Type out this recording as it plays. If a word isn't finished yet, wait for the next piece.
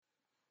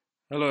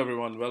Hello,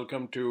 everyone.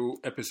 Welcome to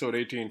episode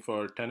 18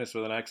 for Tennis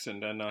with an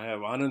Accent. And I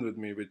have Anand with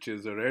me, which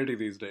is a rarity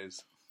these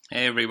days.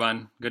 Hey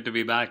everyone, good to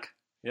be back.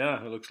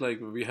 Yeah, it looks like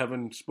we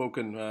haven't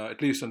spoken,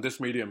 at least on this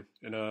medium,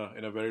 in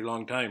a very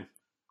long time.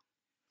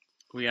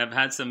 We have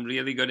had some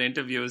really good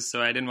interviews,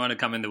 so I didn't want to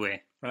come in the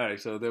way. All right,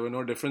 so there were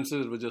no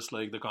differences, but just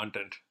like the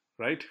content,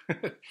 right?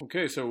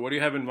 Okay, so what do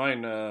you have in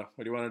mind? What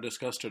do you want to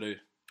discuss today?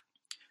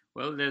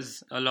 Well,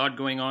 there's a lot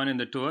going on in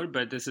the tour,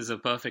 but this is a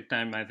perfect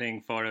time, I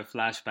think, for a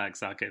flashback,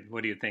 Sakib.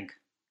 What do you think?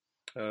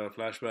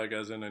 Flashback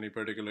as in any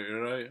particular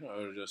era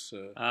or just...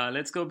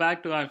 Let's go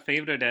back to our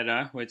favorite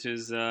era, which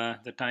is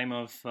the time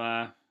of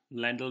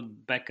Lendl,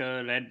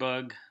 Becker,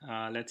 Edberg.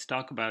 Let's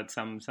talk about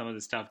some of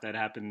the stuff that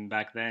happened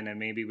back then, and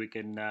maybe we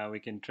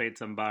can trade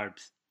some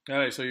barbs. All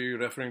right, so you're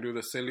referring to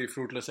the silly,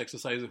 fruitless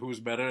exercise of who's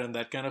better and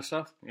that kind of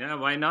stuff? Yeah,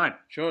 why not?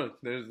 Sure.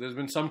 There's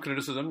been some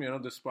criticism.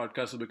 This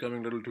podcast is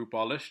becoming a little too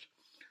polished.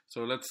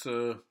 So let's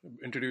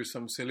introduce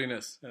some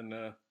silliness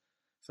and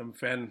some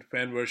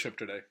fan worship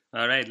today.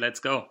 All right, let's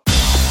go.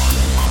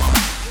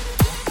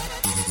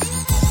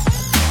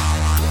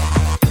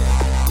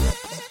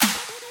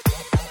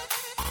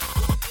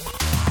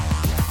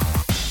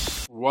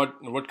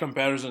 What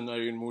comparison are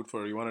you in mood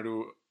for? You want to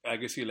do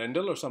Agassi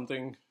Lendl or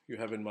something you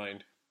have in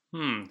mind?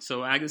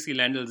 So Agassi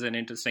Lendl is an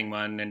interesting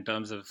one in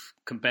terms of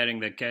comparing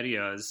their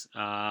careers.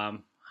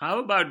 How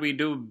about we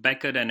do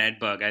Becker and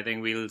Edberg? I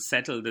think we'll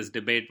settle this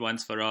debate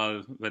once for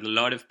all, with a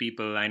lot of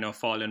people I know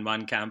fall in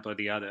one camp or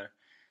the other.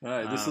 All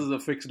right, this is a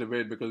fixed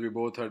debate because we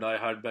both are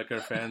diehard Becker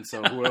fans,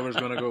 so whoever's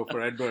going to go for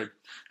Edberg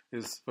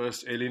is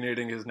first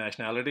alienating his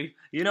nationality.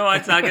 You know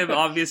what, Sakib?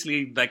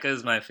 Obviously, Becker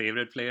is my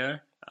favorite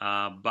player.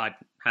 But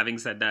having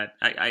said that,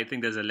 I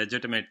think there's a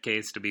legitimate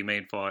case to be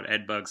made for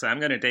Edberg, so I'm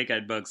going to take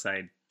Edberg's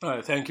side. All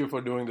right, thank you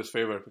for doing this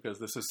favor because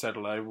this is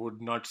settled. I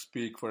would not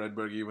speak for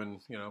Edberg even,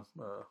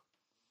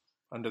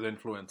 under the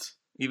influence.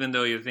 Even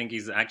though you think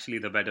he's actually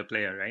the better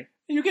player, right?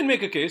 You can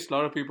make a case. A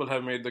lot of people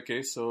have made the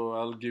case, so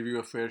I'll give you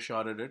a fair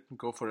shot at it.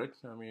 Go for it.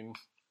 I mean,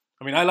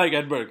 I like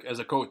Edberg as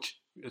a coach.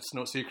 It's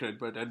no secret,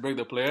 but Edberg,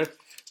 the player,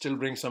 still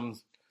brings some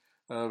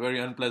very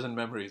unpleasant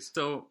memories.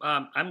 So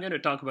I'm going to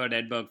talk about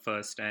Edberg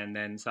first, and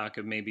then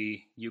Sakib,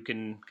 maybe you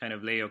can kind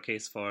of lay your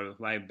case for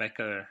why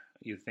Becker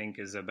you think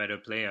is a better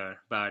player.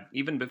 But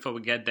even before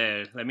we get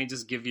there, let me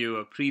just give you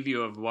a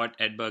preview of what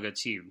Edberg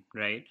achieved,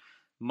 right?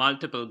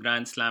 Multiple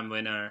Grand Slam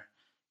winner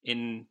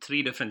in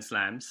 3 different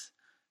slams.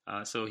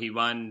 So he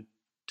won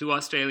 2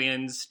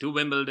 Australians, 2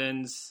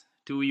 Wimbledons,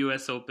 2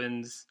 US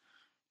Opens.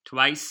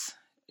 Twice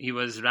he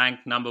was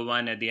ranked number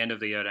 1 at the end of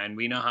the year, and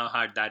we know how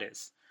hard that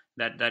is.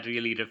 That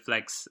really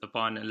reflects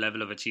upon a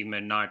level of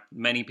achievement not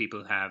many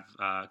people have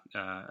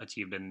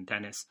achieved in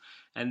tennis.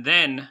 And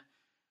then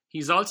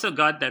he's also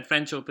got that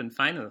French Open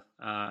final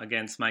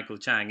against Michael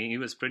Chang. He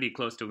was pretty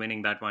close to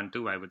winning that one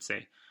too, I would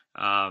say.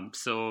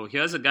 So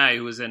here's a guy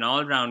who's an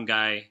all-round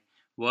guy,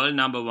 world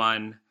number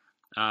 1,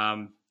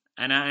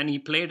 and he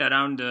played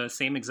around the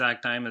same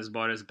exact time as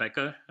Boris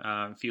Becker.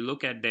 If you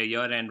look at their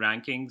year-end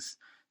rankings,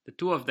 the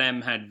two of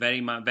them had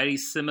very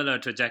similar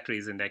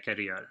trajectories in their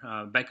career.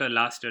 Becker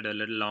lasted a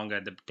little longer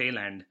at the tail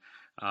end,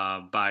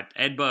 but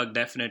Edberg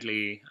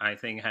definitely, I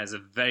think, has a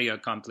very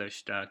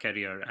accomplished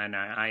career, and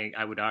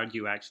I would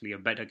argue actually a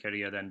better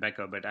career than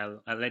Becker, but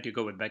I'll let you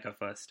go with Becker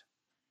first.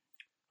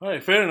 All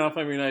right, fair enough.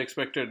 I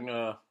expected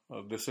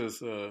this is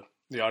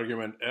the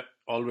argument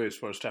always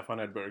for Stefan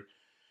Edberg.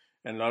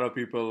 And a lot of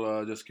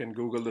people just can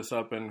Google this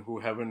up, and who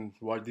haven't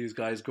watched these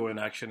guys go in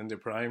action in their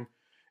prime.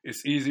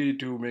 It's easy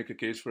to make a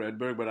case for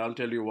Edberg, but I'll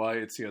tell you why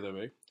it's the other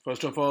way.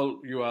 First of all,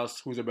 you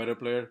asked who's a better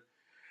player.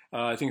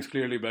 I think it's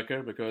clearly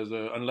Becker because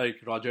unlike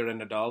Roger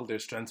and Nadal, their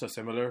strengths are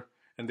similar,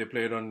 and they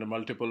played on the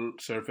multiple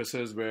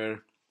surfaces where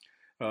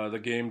the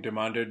game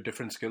demanded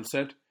different skill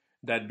set.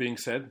 That being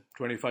said,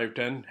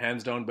 25-10,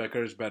 hands down,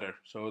 Becker is better.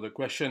 So the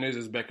question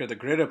is Becker the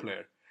greater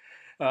player?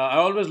 I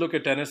always look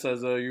at tennis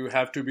as you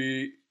have to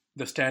be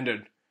the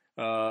standard.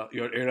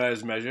 Your era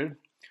is measured.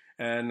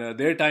 And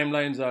their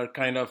timelines are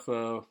kind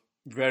of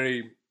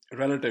very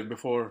relative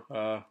before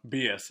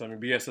BS.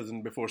 BS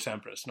isn't before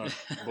Sampras, not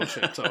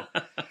bullshit.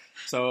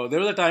 So there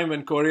was a time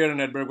when Courier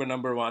and Edberg were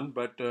number 1,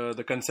 but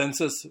the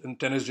consensus in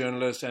tennis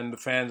journalists and the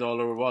fans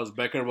all over was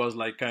Becker was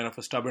like kind of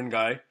a stubborn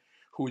guy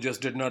who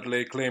just did not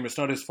lay claim. It's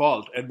not his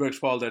fault, Edberg's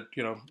fault that,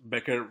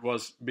 Becker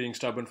was being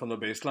stubborn from the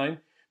baseline.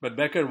 But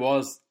Becker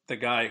was the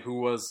guy who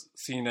was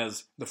seen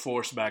as the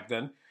force back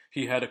then.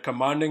 He had a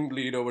commanding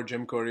lead over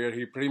Jim Courier.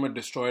 He pretty much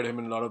destroyed him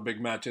in a lot of big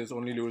matches,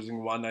 only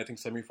losing one, I think,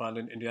 semi-final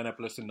in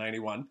Indianapolis in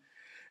 91.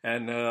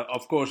 And,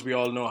 of course, we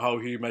all know how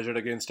he measured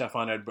against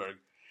Stefan Edberg.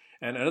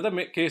 And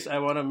another case I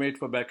want to make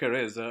for Becker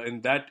is,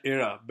 in that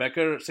era,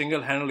 Becker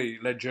single-handedly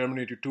led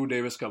Germany to 2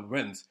 Davis Cup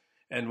wins.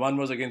 And one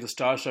was against a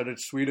star-studded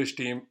Swedish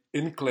team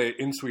in clay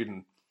in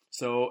Sweden.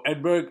 So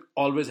Edberg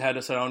always had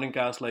a surrounding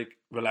cast like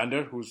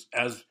Wilander, who's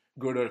as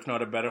good or if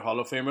not a better Hall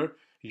of Famer,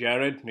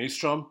 Yared,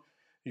 Nystrom,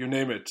 you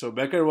name it. So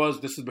Becker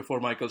this is before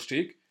Michael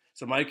Stieck.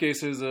 So my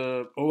case is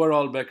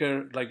overall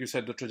Becker, like you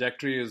said, the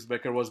trajectory is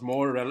Becker was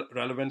more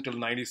relevant till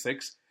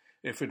 96.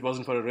 If it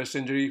wasn't for a wrist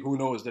injury, who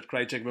knows that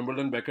Krajicek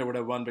Wimbledon, Becker would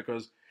have won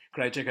because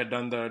Krajicek had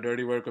done the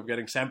dirty work of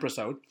getting Sampras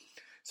out.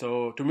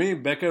 So to me,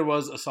 Becker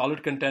was a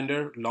solid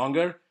contender,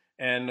 longer,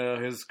 and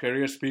his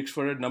career speaks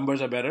for it.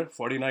 Numbers are better,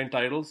 49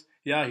 titles.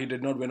 Yeah, he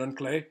did not win on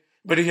clay,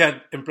 but he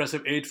had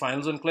impressive 8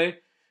 finals on clay.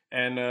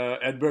 And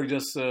Edberg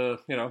just,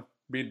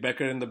 beat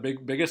Becker in the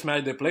biggest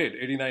match they played,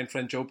 89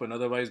 French Open.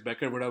 Otherwise,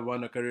 Becker would have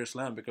won a career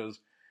slam because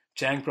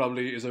Chang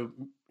probably is a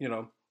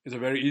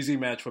very easy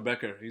match for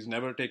Becker. He's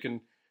never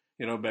taken,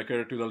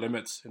 Becker to the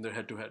limits in their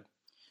head-to-head.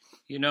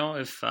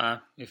 If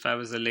I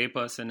was a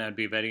layperson, I'd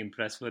be very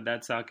impressed with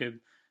that, Saqib.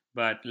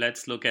 But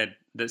let's look at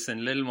this in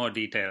a little more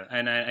detail.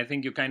 And I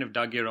think you kind of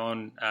dug your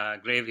own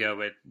grave here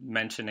with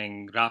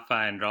mentioning Rafa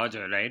and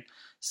Roger, right?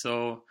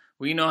 So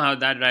we know how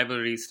that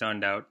rivalry's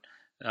turned out.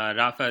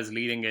 Rafa is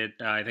leading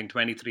it, I think,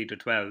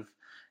 23-12.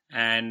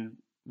 And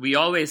we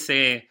always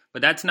say,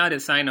 but that's not a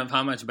sign of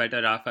how much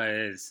better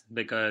Rafa is,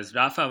 because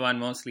Rafa won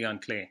mostly on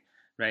clay,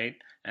 right?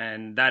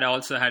 And that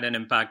also had an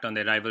impact on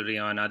their rivalry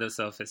on other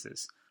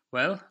surfaces.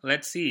 Well,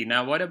 let's see.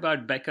 Now, what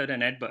about Becker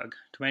and Edberg?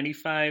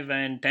 25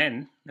 and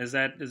 10. Is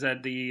that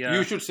the...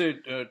 You should say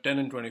 10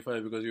 and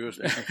 25 because you were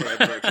speaking for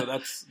Edberg. So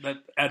that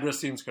address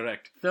seems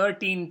correct.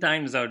 13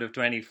 times out of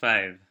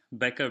 25,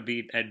 Becker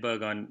beat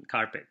Edberg on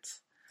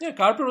carpets. Yeah,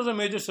 carpet was a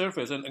major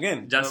surface. And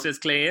again... Just as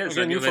clay is.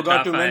 Again, you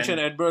forgot to mention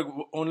Edberg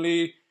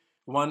only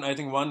won, I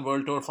think, one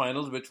World Tour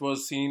finals, which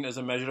was seen as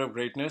a measure of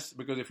greatness.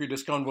 Because if you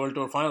discount World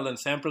Tour final, then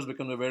Sampras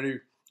becomes a very...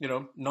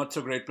 not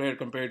so great player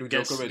compared to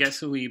Djokovic. Guess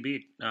who he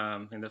beat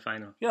in the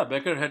final? Yeah,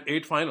 Becker had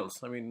 8 finals.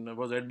 I mean, did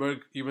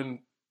Edberg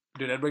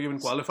even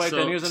qualify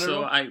 10 years in a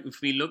row?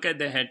 If we look at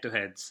the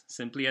head-to-heads,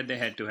 simply at the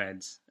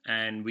head-to-heads,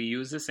 and we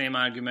use the same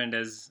argument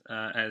as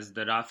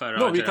the Rafa-Roger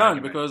No, we can't,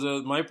 argument. because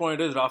my point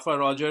is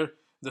Rafa-Roger,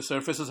 the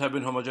surfaces have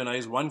been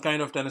homogenized. One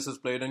kind of tennis is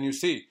played, and you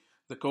see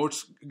the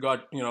courts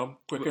got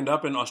quickened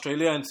up in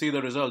Australia, and see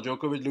the result.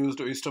 Djokovic loses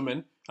to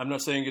Easterman. I'm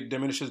not saying it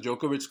diminishes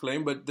Djokovic's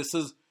claim, but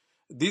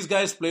these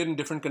guys played in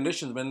different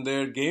conditions. When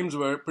their games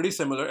were pretty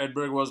similar,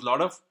 Edberg was a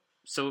lot of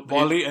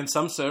volley and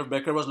some serve.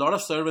 Becker was a lot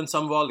of serve and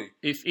some volley.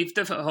 If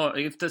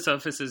the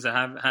surfaces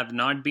have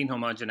not been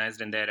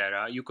homogenized in their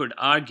era, you could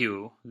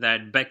argue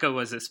that Becker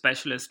was a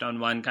specialist on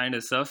one kind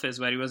of surface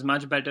where he was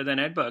much better than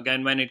Edberg.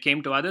 And when it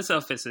came to other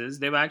surfaces,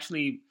 they were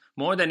actually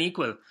more than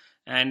equal.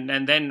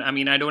 And then, I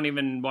mean, I don't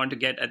even want to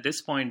get at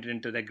this point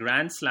into the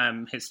Grand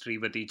Slam history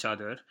with each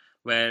other,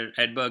 where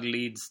Edberg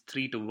leads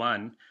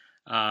 3-1.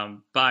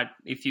 But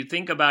if you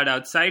think about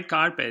outside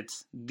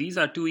carpets, these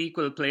are 2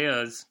 equal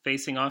players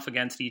facing off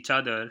against each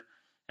other.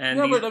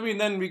 But I mean,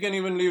 then we can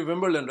even leave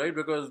Wimbledon, right?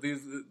 Because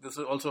this is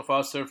also a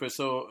fast surface.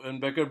 So,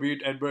 and Becker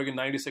beat Edberg in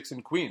 96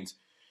 in Queens.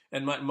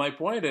 And my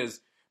point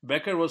is,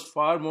 Becker was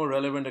far more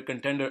relevant a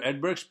contender.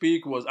 Edberg's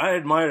peak was, I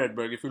admire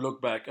Edberg if you look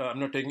back. I'm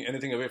not taking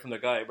anything away from the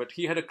guy, but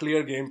he had a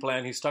clear game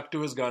plan. He stuck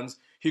to his guns.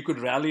 He could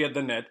rally at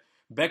the net.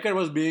 Becker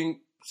was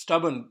being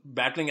stubborn,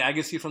 battling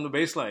Agassi from the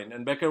baseline.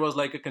 And Becker was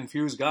like a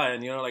confused guy.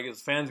 And, like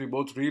as fans, we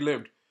both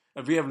relived.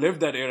 We have lived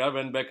that era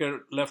when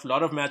Becker left a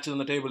lot of matches on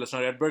the table. It's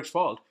not Edberg's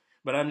fault.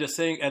 But I'm just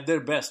saying, at their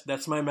best,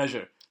 that's my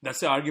measure. That's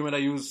the argument I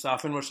use,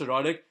 Safin versus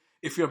Roddick.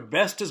 If your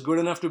best is good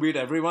enough to beat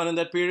everyone in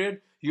that period,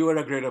 you are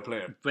a greater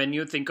player. When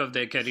you think of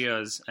their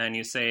careers and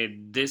you say,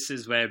 this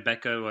is where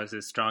Becker was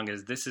his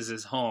strongest, this is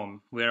his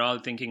home, we're all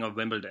thinking of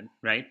Wimbledon,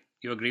 right?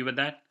 You agree with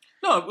that?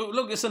 No,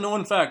 look, it's a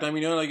known fact. I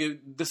mean,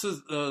 this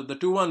is the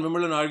 2-1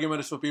 Wimbledon argument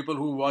is for people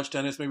who watch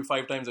tennis maybe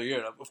 5 times a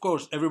year. Of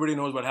course, everybody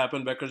knows what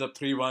happened. Becker's up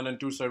 3-1 and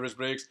 2 service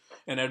breaks,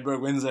 and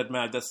Edberg wins that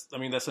match. That's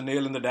a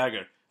nail in the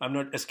dagger. I'm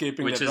not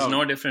escaping that. Which is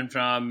no different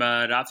from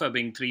Rafa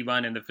being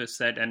 3-1 in the 5th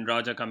set and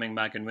Roger coming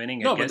back and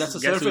winning it. No, but that's a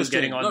surface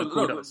change. All the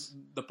kudos.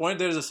 The point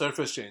there is a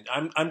surface change.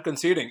 I'm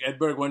conceding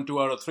Edberg won 2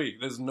 out of 3.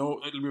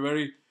 It'll be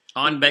very...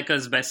 On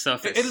Becker's best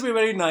surface. It'll be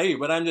very naive,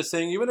 but I'm just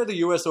saying, even at the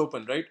US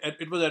Open, right?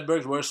 It was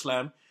Edberg's worst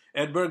slam.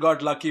 Edberg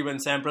got lucky when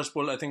Sampras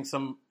pulled, I think,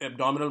 some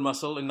abdominal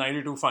muscle in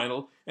 92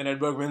 final, and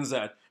Edberg wins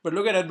that. But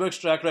look at Edberg's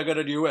track record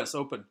at US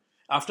Open.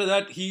 After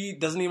that, he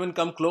doesn't even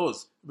come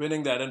close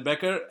winning that. And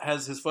Becker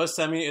has his first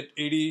semi at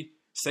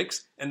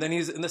 86, and then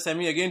he's in the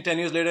semi again 10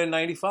 years later in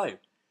 95.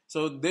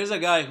 So there's a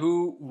guy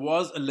who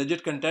was a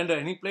legit contender,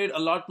 and he played a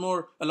lot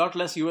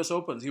less US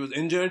Opens. He was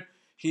injured.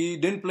 He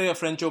didn't play a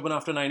French Open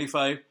after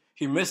 95.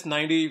 He missed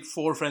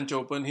 94 French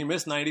Open. He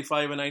missed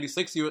 95 and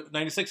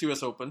 96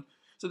 US Open.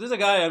 So this is a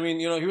guy, I mean,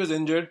 he was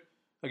injured.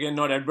 Again,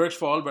 not Edberg's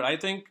fault, but I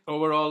think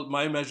overall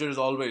my measure is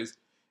always,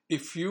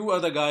 if you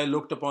are the guy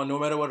looked upon, no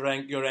matter what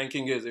your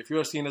ranking is, if you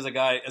are seen as a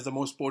guy as the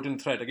most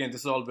potent threat, again,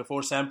 this is all before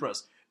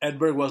Sampras,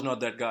 Edberg was not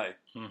that guy.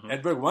 Mm-hmm.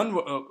 Edberg won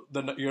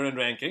the year-end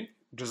ranking,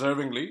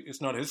 deservingly.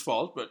 It's not his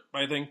fault, but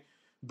I think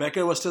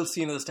Becker was still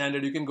seen as a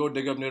standard. You can go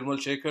dig up Nirmal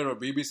Shekhar or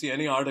BBC,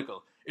 any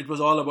article. It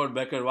was all about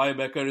Becker, why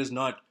Becker is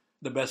not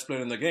the best player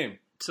in the game.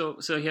 So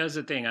here's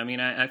the thing. I mean,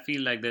 I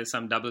feel like there's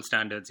some double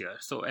standards here.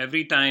 So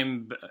every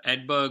time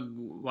Edberg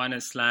won a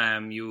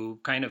slam, you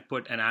kind of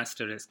put an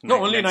asterisk.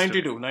 No, only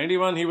 92.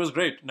 91, he was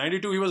great.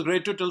 92, he was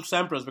great too till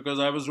Sampras, because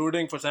I was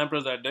rooting for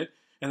Sampras that day.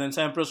 And then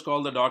Sampras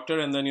called the doctor,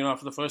 and then,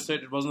 after the first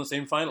set, it wasn't the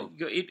same final.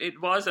 It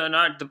was or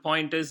not. The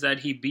point is that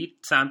he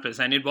beat Sampras,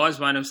 and it was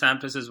one of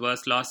Sampras's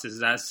worst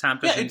losses, as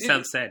Sampras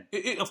himself said.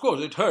 Of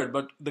course, it hurt,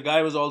 but the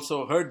guy was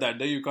also hurt that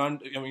day. You're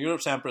a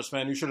Sampras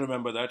fan. You should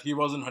remember that. He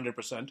wasn't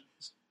 100%.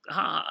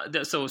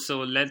 So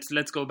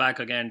let's go back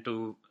again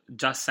to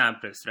just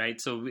Sampras,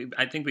 right? So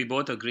I think we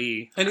both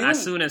agree,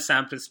 as soon as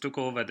Sampras took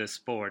over the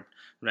sport,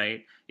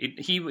 right,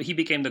 he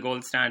became the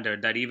gold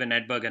standard that even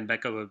Edberg and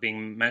Becker were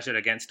being measured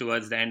against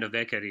towards the end of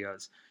their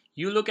careers.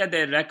 You look at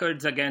their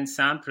records against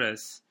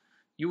Sampras,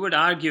 you would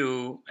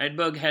argue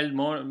Edberg held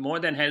more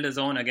than held his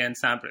own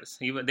against Sampras.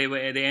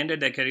 They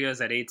ended their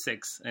careers at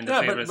 8-6 in the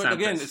favor of Sampras. But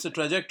again, it's a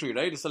trajectory,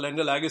 right? It's a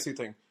Lendl-Agassi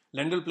thing.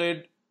 Lendl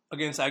played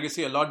against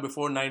Agassi a lot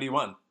before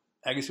 91.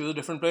 Agassi was a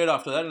different player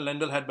after that, and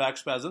Lendl had back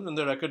spasms, and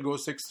the record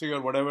goes 6-3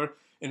 or whatever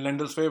in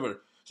Lendl's favor.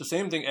 So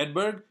same thing,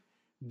 Edberg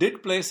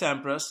did play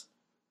Sampras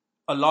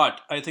a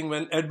lot, I think,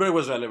 when Edberg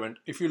was relevant.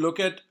 If you look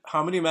at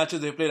how many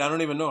matches they played, I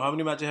don't even know how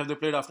many matches have they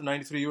played after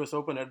 93 US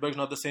Open. Edberg's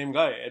not the same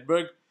guy.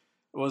 Edberg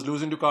was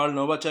losing to Karl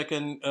Novacek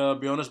and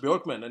Jonas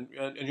Bjorkman, and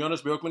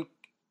Jonas Bjorkman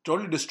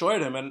totally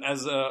destroyed him. And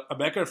as a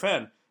Becker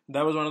fan,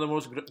 that was one of the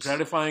most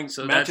gratifying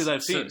matches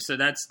I've seen. So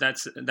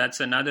that's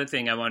another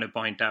thing I want to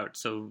point out.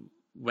 So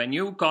when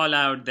you call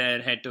out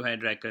their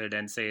head-to-head record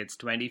and say it's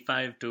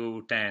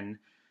 25-10,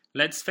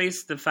 let's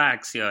face the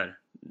facts here.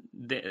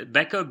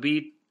 Becker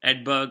beat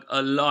Edberg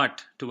a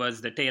lot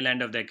towards the tail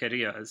end of their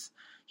careers.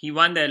 He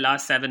won their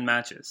last 7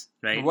 matches,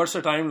 right? What's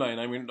the timeline?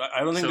 I mean, I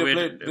don't think they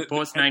played...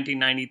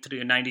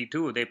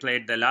 Post-1993-92, they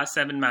played the last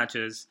 7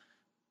 matches.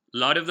 A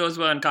lot of those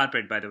were on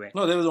carpet, by the way.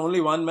 No, there was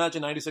only one match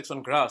in 96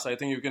 on grass. I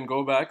think you can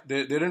go back.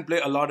 They didn't play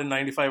a lot in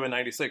 95 and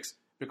 96.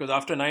 Because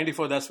after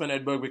 94, that's when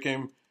Edberg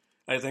became,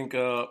 I think...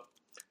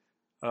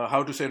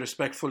 how to say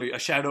respectfully, a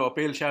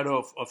pale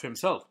shadow of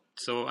himself.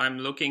 So I'm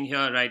looking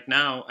here right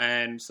now,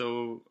 and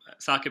so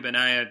Saqib and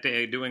I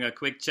are doing a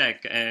quick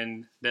check,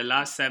 and the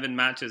last 7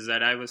 matches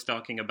that I was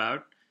talking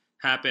about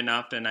happened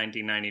after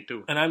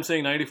 1992. And I'm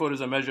saying 94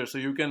 is a measure, so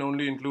you can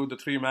only include the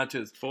 3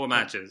 matches. 4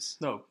 matches.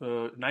 No,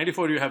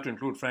 94 you have to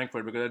include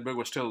Frankfurt because Edberg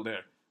was still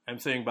there. I'm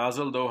saying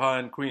Basel, Doha,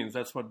 and Queens.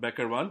 That's what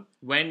Becker won.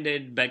 When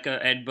did Becker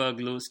Edberg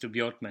lose to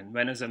Bjorkman?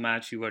 When is the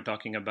match you were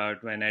talking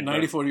about when Edberg...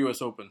 94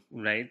 US Open.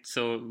 Right.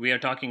 So we are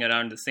talking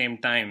around the same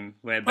time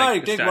where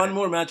Becker take started. one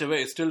more match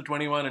away. It's still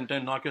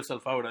 21-10. Knock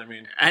yourself out, I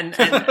mean. And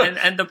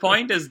the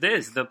point is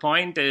this. The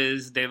point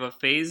is there were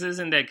phases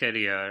in their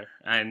career.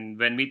 And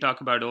when we talk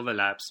about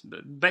overlaps,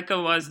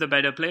 Becker was the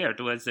better player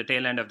towards the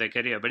tail end of their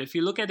career. But if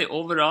you look at the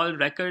overall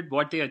record,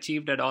 what they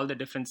achieved at all the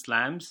different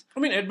slams... I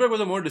mean, Edberg was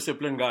a more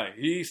disciplined guy.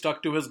 He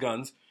stuck to his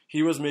guns.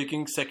 He was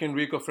making second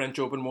week of French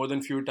Open more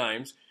than few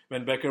times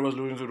when Becker was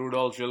losing to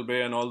Rudolph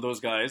Gilbert and all those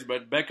guys.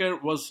 But Becker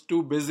was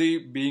too busy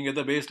being at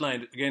the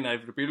baseline. Again,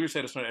 I've repeatedly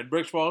said it's not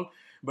Edberg's fault,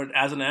 but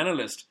as an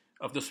analyst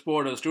of the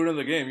sport, as a student of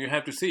the game, you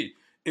have to see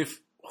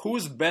if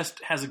whose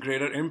best has a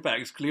greater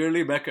impact. It's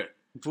clearly Becker.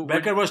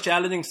 Becker was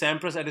challenging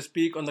Sampras at his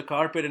peak on the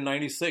carpet in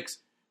 96.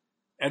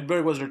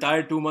 Edberg was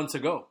retired 2 months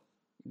ago.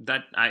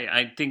 That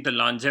I think the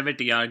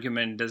longevity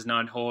argument does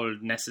not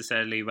hold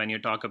necessarily when you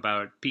talk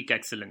about peak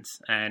excellence.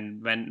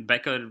 And when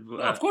Becker...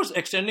 of course,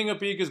 extending a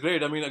peak is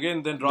great. I mean,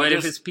 again, then Rogers... But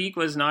if his peak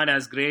was not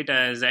as great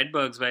as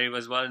Edberg's, where he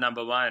was world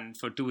number 1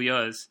 for 2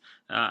 years,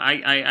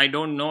 I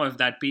don't know if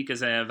that peak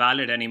is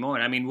valid anymore.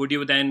 I mean, would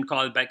you then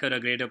call Becker a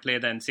greater player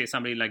than, say,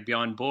 somebody like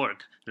Bjorn Borg,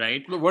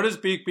 right? Look, what is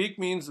peak? Peak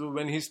means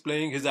when he's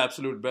playing his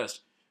absolute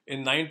best.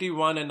 In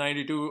 91 and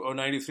 92 or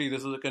 93,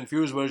 this is a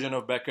confused version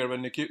of Becker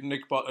when Nick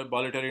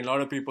Bollettieri and a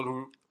lot of people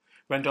who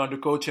went on to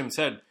coach him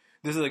said,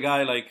 this is a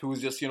guy like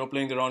who's just,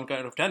 playing the wrong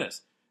kind of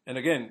tennis. And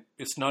again,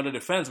 it's not a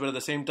defense, but at the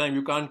same time,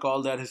 you can't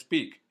call that his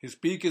peak. His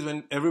peak is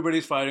when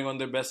everybody's firing on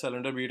their best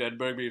cylinder, be it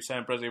Edberg, be it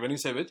Sampras,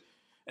 Ivanisevic.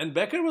 And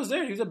Becker was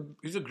there.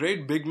 He's a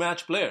great big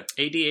match player.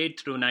 88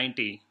 through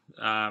 90,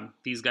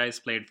 these guys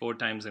played 4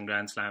 times in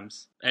Grand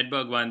Slams.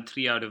 Edberg won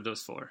 3 out of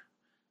those 4.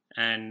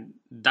 And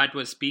that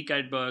was peak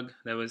Edberg,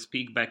 there was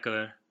peak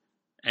Becker,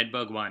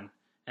 Edberg won.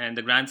 And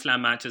the Grand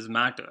Slam matches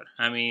matter.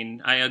 I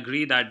mean, I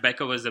agree that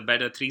Becker was a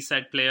better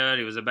 3-set player,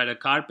 he was a better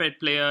carpet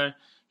player,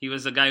 he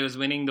was the guy who was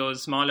winning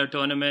those smaller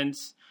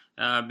tournaments,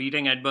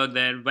 beating Edberg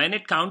there. When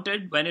it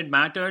counted, when it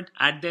mattered,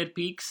 at their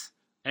peaks,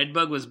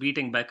 Edberg was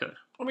beating Becker.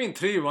 I mean,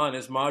 3-1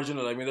 is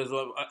marginal. I mean,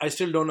 I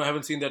still don't know, I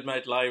haven't seen that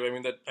match live. I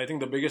mean, I think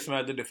the biggest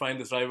match that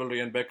defined this rivalry,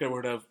 and Becker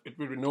it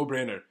would be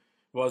no-brainer,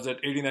 was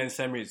at 89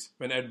 semis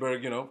when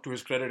Edberg, to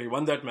his credit, he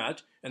won that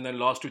match and then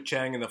lost to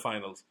Chang in the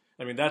finals.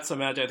 I mean, that's a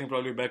match I think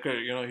probably Becker,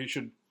 he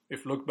should,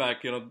 if look back,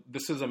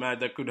 this is a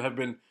match that could have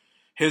been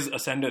his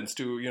ascendance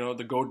to,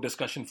 the GOAT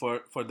discussion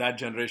for that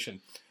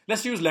generation.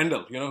 Let's use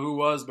Lendl, who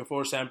was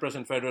before Sampras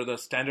and Federer the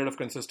standard of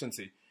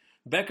consistency.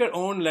 Becker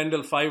owned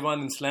Lendl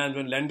 5-1 in slams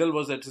when Lendl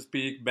was at his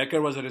peak,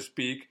 Becker was at his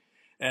peak,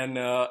 and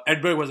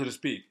Edberg was at his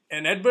peak.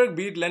 And Edberg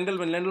beat Lendl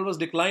when Lendl was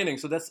declining.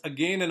 So that's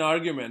again an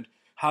argument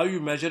how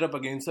you measure up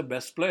against the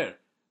best player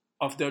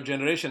of their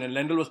generation. And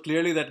Lendl was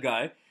clearly that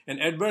guy. And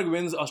Edberg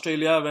wins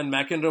Australia when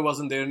McEnroe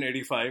wasn't there in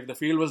 85. The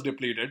field was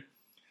depleted.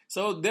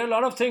 So there are a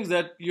lot of things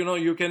that,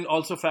 you can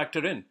also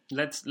factor in.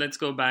 Let's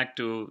go back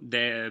to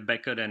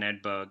Becker and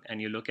Edberg,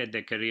 and you look at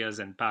their careers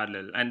in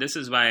parallel. And this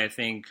is why I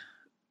think,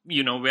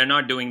 we're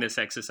not doing this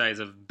exercise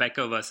of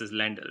Becker versus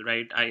Lendl,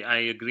 right? I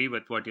agree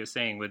with what you're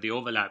saying with the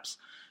overlaps.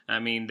 I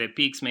mean, their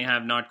peaks may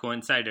have not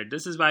coincided.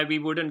 This is why we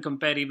wouldn't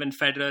compare even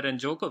Federer and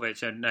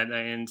Djokovic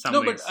in some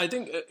ways. No, but I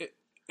think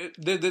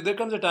there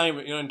comes a time,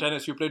 in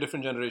tennis, you play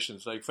different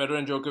generations. Like Federer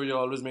and Djokovic, you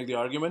always make the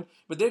argument.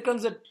 But there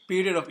comes a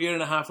period of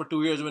 1.5 or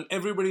 2 years when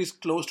everybody's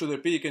close to their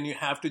peak and you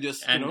have to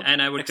just,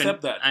 and I would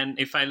accept that. And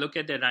if I look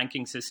at their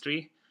rankings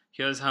history,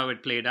 here's how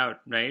it played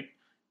out, right?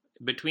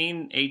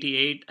 Between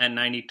 88 and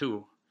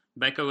 92,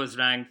 Becker was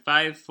ranked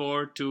 5,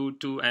 4, 2,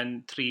 2,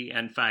 and 3,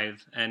 and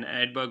 5. And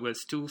Edberg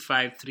was 2,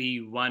 5,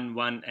 3, 1,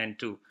 1, and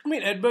 2. I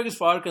mean, Edberg is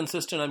far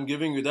consistent. I'm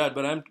giving you that.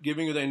 But I'm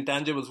giving you the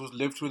intangibles who's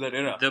lived through that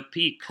era. The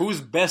peak. Whose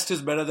best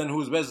is better than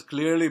whose best?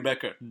 Clearly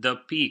Becker. The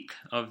peak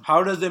of...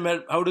 How do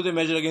they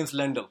measure against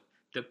Lendl?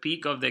 The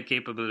peak of their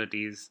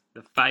capabilities.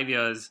 The 5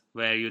 years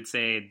where you'd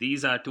say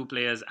these are two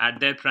players at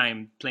their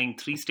prime, playing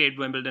 3 straight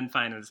Wimbledon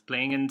finals,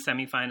 playing in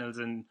semifinals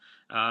and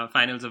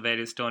finals of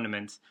various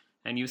tournaments.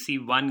 And you see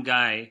one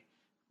guy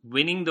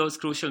winning those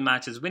crucial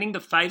matches, winning the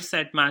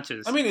 5-set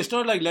matches. I mean, it's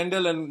not like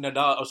Nadal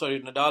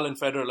and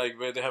Federer, like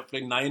where they have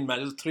played 9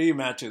 matches, 3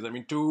 matches. I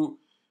mean, 2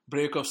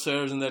 break of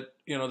serves in that,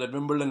 that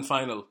Wimbledon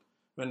final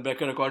when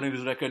Becker, according to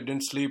his record,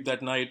 didn't sleep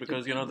that night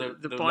because,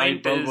 the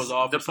light bulb was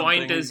off. The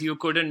point is you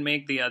couldn't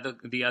make the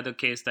other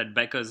case that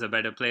Becker's a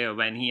better player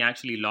when he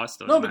actually lost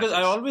those matches. No, because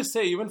I always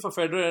say, even for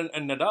Federer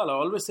and Nadal, I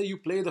always say you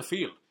play the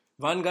field.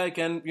 One guy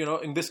can,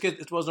 in this case,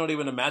 it was not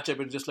even a matchup.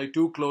 It's just like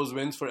 2 close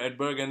wins for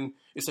Edberg. And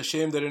it's a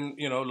shame that in,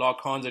 lock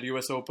horns at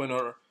US Open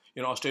or,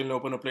 Australian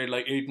Open, who played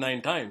like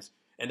 8-9 times.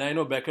 And I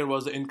know Becker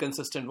was the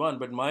inconsistent one.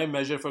 But my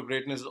measure for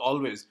greatness is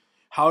always,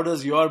 how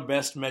does your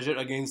best measure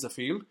against the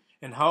field?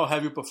 And how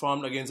have you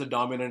performed against a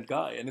dominant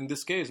guy? And in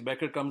this case,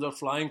 Becker comes out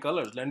flying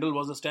colors. Lendl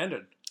was the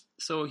standard.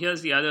 So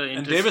here's the other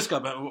And Davis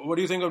Cup. What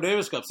do you think of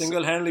Davis Cup?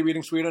 Single-handedly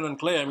beating Sweden on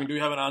clay. I mean, do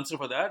you have an answer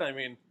for that? I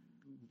mean...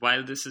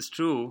 While this is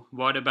true,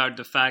 what about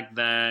the fact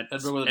that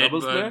Edberg was a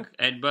doubles player?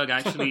 Edberg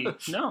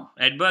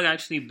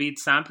actually beat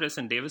Sampras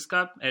in Davis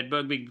Cup.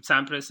 Edberg beat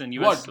Sampras in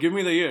US. What? Give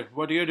me the year.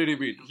 What year did he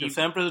beat?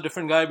 Sampras is a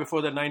different guy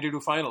before that 92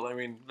 final. I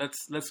mean,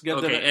 let's get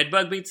that. Okay,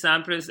 Edberg beat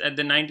Sampras at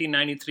the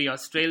 1993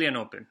 Australian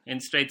Open in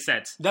straight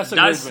sets. That's a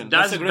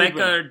great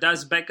win.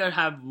 Does Becker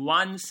have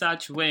one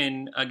such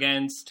win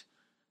against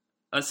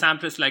a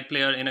Sampras-like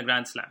player in a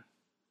Grand Slam?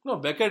 No,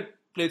 Becker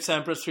played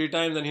Sampras 3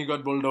 times and he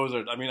got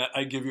bulldozered. I mean,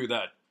 I give you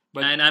that.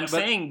 But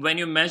saying when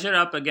you measure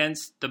up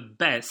against the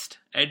best,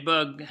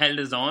 Edberg held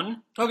his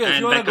own, okay,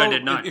 and Becker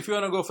did not. If you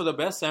want to go for the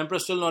best,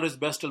 Sampras still not his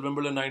best till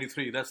Wimbledon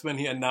 93. That's when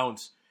he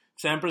announced.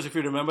 Sampras, if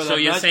you remember that So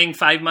you're match, saying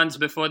 5 months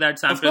before that,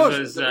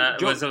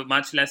 Sampras was a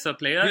much lesser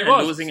player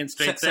and losing in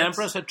straight sets?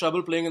 Sampras had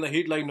trouble playing in the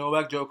heat like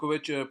Novak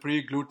Djokovic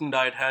pre-gluten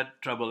diet had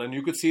trouble. And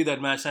you could see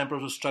that match,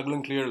 Sampras was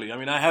struggling clearly. I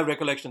mean, I have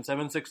recollection,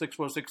 7-6,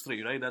 6-4,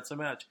 6-3, right? That's the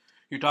match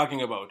you're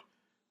talking about.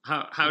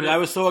 I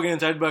was so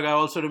against Edberg, I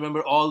also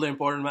remember all the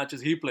important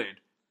matches he played.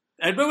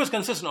 Edberg was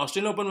consistent.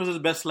 Australian Open was his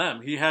best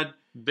slam. He had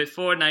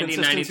before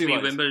 1993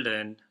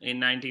 Wimbledon. In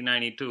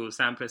 1992,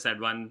 Sampras had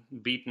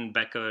beaten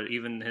Becker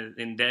even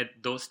in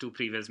those 2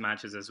 previous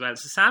matches as well.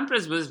 So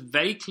Sampras was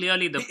very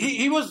clearly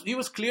he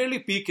was clearly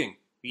peaking.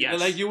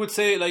 Yes, like you would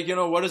say,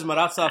 what is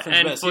Marat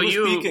Safin's best? He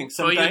was peaking.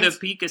 Sometimes. For you, the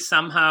peak is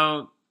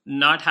somehow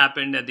not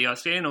happened at the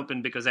Australian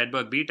Open because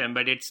Edberg beat him,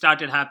 but it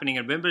started happening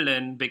at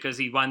Wimbledon because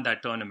he won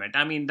that tournament.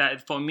 I mean,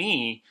 that for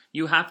me,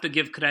 you have to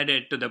give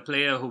credit to the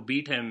player who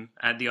beat him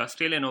at the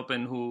Australian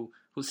Open who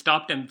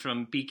stopped him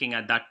from peaking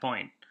at that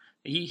point.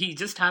 He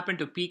just happened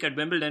to peak at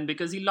Wimbledon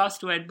because he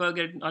lost to Edberg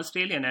at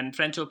Australian, and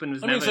French Open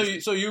was never...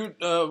 So you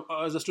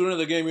as a student of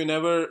the game, you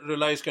never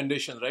realize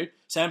conditions, right?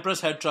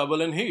 Sampras had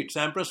trouble in heat.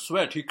 Sampras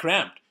sweat. He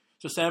cramped.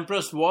 So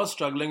Sampras was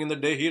struggling in the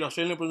day heat.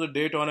 Australian Open was a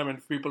day tournament,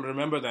 if people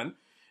remember then.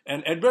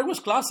 And Edberg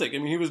was classic. I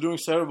mean, he was doing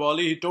serve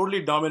volley. He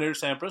totally dominated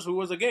Sampras, who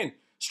was, again,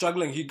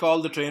 struggling. He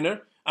called the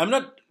trainer. I'm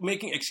not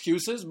making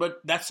excuses, but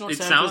that's not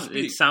Sampras'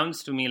 speak. It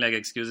sounds to me like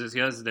excuses.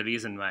 Here's the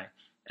reason why.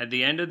 At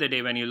the end of the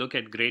day, when you look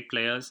at great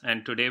players,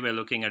 and today we're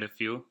looking at a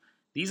few,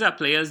 these are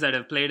players that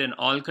have played in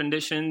all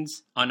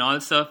conditions, on all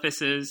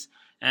surfaces.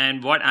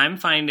 And what I'm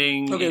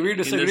finding we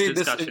disagree. In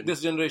this discussion,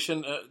 this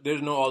generation,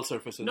 there's no all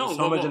surfaces. No, it's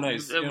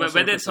homogenized.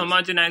 Whether it's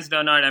homogenized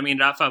or not, I mean,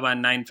 Rafa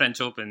won 9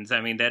 French Opens.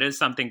 I mean, there is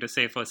something to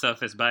say for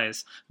surface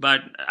bias. But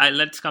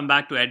let's come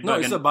back to Edberg. No,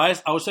 it's a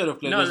bias outside of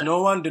play. There's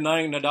no one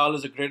denying Nadal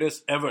is the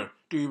greatest ever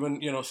to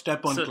even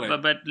step on play.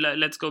 But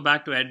let's go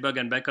back to Edberg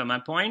and Becker. My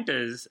point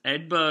is,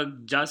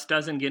 Edberg just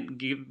doesn't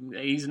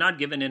he's not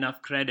given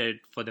enough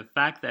credit for the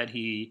fact that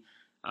he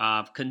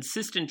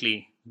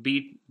consistently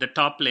beat the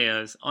top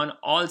players on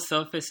all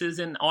surfaces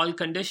in all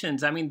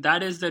conditions. I mean,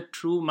 that is the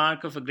true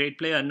mark of a great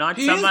player.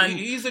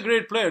 He's a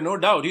great player, no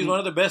doubt. He's one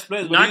of the best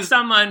players. Not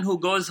someone who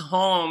goes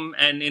home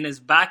and in his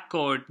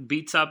backcourt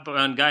beats up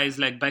on guys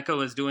like Becker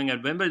was doing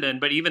at Wimbledon.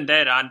 But even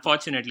there,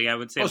 unfortunately, I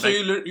would say... So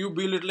you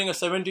belittling a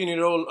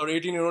 17-year-old or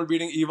 18-year-old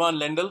beating Ivan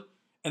Lendl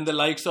and the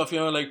likes of,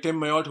 like Tim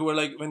Mayotte, who were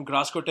like, when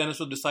grass court tennis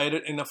was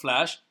decided in a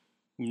flash.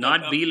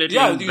 Not belittling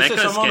Yeah, you Becker's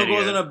say someone career. who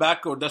goes in a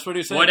backcourt. That's what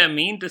you're saying. What I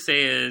mean to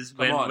say is,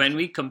 Come on. when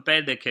we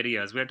compare their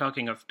careers, we're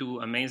talking of two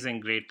amazing,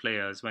 great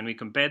players. When we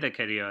compare their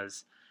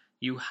careers,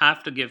 you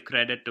have to give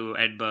credit to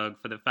Edberg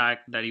for the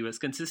fact that he was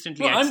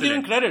consistently No, I'm excellent.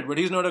 giving credit, but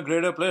he's not a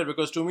greater player,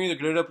 because to me, the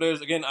greater players,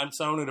 again, I'm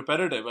sounding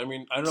repetitive. I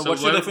mean, I don't know, So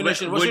what's your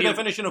definition? What's your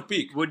definition of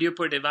peak? Would you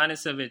put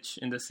Ivanisevic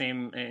in the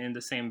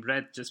same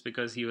breath just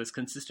because he was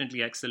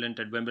consistently excellent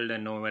at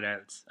Wimbledon, nowhere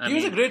else? He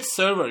was a great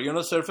server.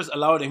 Surface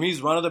allowed him.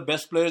 He's one of the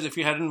best players. If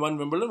he hadn't won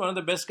Wimbledon, one of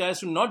the best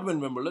guys to not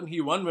win Wimbledon.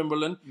 He won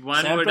Wimbledon.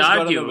 One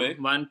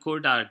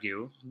could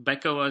argue,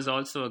 Becker was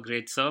also a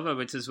great server,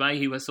 which is why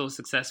he was so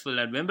successful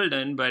at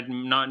Wimbledon, but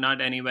not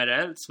anywhere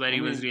else where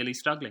he was really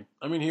struggling.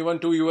 I mean, he won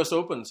 2 US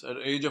Opens at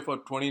the age of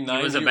 29.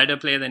 He was a better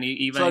player than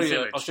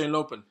Ivanisevic. Australian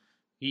Open.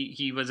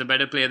 He was a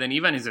better player than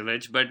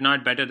Ivanisevic, but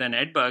not better than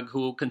Edberg,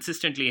 who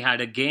consistently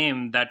had a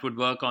game that would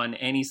work on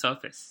any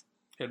surface.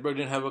 Edberg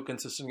didn't have a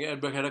consistent game.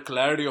 Edberg had a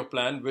clarity of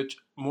plan, which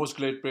most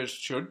great players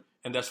should,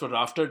 and that's what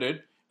Rafter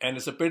did. And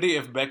it's a pity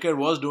if Becker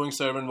was doing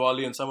serve and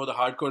volley in some of the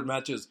hardcore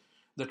matches,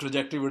 the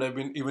trajectory would have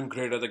been even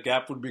greater. The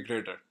gap would be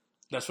greater.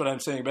 That's what I'm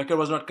saying. Becker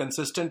was not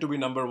consistent to be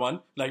number one,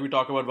 like we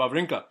talk about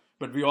Wawrinka.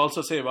 But we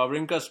also say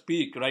Wawrinka's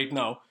peak right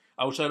now,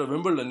 outside of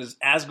Wimbledon, is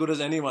as good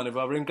as anyone. If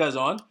Wawrinka is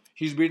on,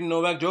 he's beaten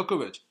Novak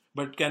Djokovic.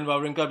 But can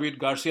Wawrinka beat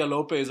Garcia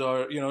Lopez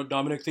or,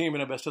 Dominic Thiem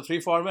in a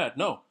best-of-3 format?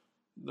 No.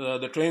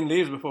 The train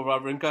leaves before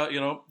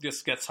Wawrinka,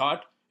 just gets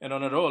hot and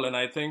on a roll. And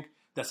I think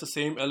that's the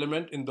same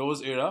element in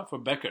those era for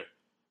Becker.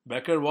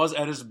 Becker was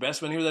at his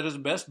best when he was at his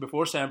best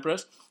before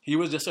Sampras. He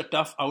was just a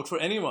tough out for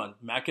anyone.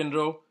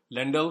 McEnroe,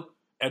 Lendl,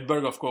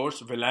 Edberg, of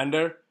course,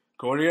 Wilander,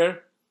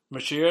 Courier,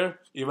 Mashier,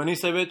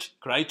 Ivanisevic,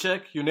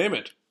 Krajicek, you name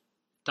it.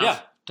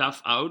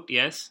 Tough out,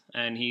 yes.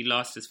 And he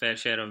lost his fair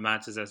share of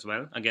matches as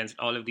well against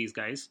all of these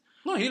guys.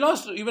 No, he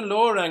lost even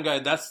lower rank guy.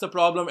 That's the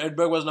problem.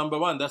 Edberg was number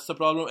one. That's the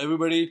problem.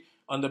 Everybody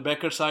on the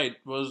Becker side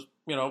was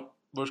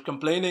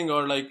complaining,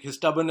 or like his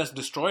stubbornness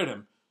destroyed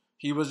him.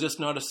 He was just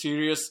not a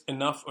serious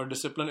enough or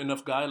disciplined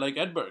enough guy like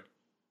Edberg.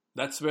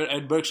 That's where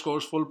Edberg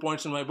scores full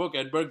points in my book.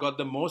 Edberg got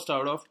the most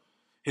out of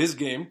his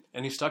game,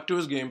 and he stuck to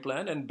his game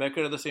plan. And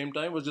Becker at the same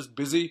time was just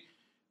busy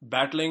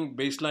battling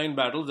baseline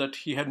battles that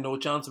he had no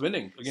chance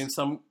winning against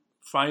some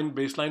fine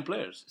baseline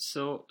players.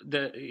 So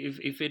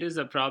if it is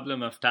a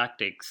problem of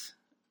tactics,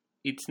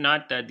 it's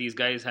not that these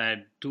guys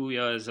had 2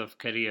 years of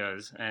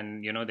careers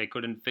and they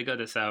couldn't figure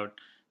this out.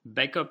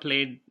 Becker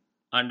played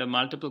under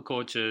multiple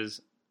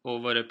coaches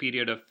over a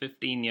period of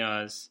 15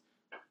 years.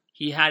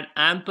 He had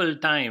ample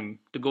time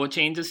to go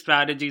change his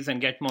strategies and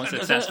get more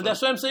successful.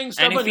 That's why I'm saying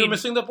stubborn. You're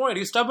missing the point.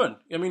 He's stubborn.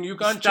 I mean, you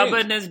can't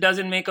Stubbornness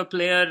doesn't make a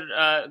player,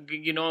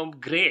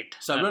 great.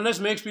 Stubbornness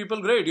makes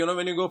people great.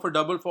 When you go for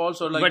double faults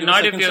or like but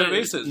not if second serve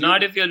aces.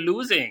 Not if you're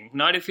losing.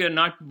 Not if you're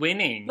not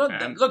winning. No,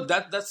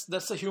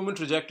 that's a human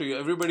trajectory.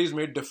 Everybody's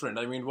made different.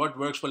 I mean, what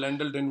works for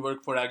Lendl didn't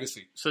work for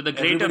Agassi. So the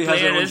greater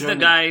player is the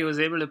guy who's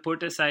able to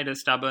put aside his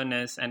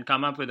stubbornness and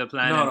come up with a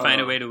plan and find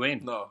a way to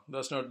win. No,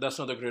 that's not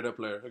the greater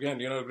player. Again,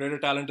 greater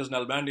talent is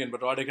Nalbandian,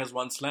 but Roddick has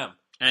one slam.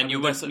 And you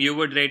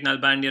would rate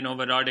Nalbandian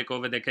over Roddick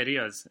over their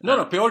careers.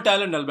 No, pure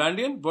talent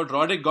Nalbandian. What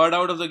Roddick got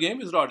out of the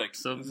game is Roddick.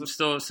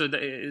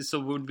 So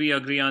would we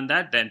agree on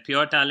that then?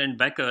 Pure talent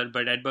Becker,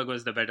 but Edberg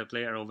was the better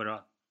player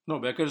overall. No,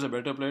 Becker is a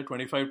better player,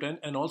 25-10,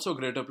 and also a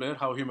greater player,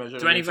 how he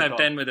measured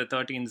 25-10 with a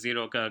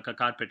 13-0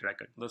 carpet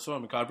record. That's what I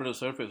mean, carpet is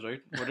surface,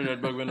 right? What did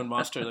Edberg win on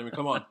Masters? I mean,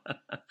 come on.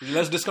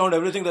 Let's discount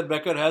everything that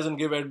Becker has and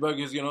give Edberg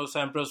his,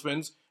 Sampras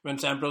wins when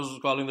Sampras was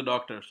calling the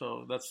doctor.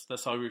 So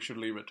that's how we should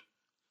leave it.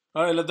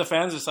 All right, let the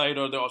fans decide,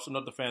 or also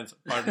not the fans,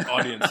 pardon,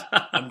 audience.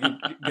 I'm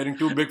getting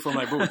too big for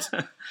my boots.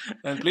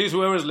 And please,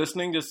 whoever is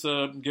listening, just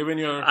give in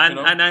your...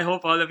 And I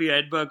hope all of you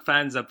Edberg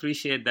fans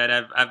appreciate that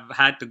I've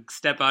had to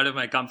step out of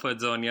my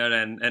comfort zone here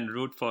and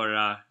root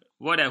for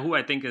who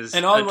I think is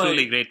a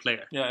truly great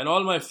player. Yeah, and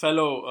all my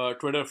fellow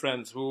Twitter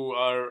friends who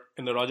are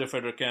in the Roger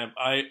Federer camp,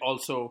 I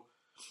also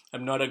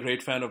am not a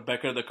great fan of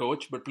Becker, the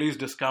coach, but please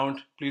take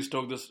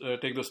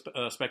those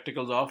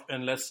spectacles off,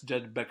 and let's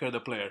judge Becker, the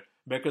player.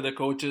 Becker, the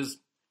coach, is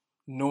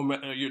nowhere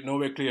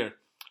clear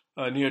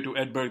near to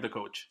Edberg, the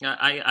coach.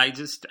 I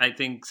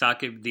think,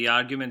 Saqib, the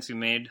arguments you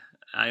made,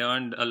 I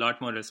earned a lot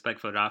more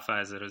respect for Rafa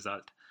as a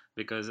result.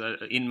 Because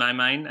in my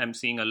mind, I'm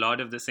seeing a lot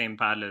of the same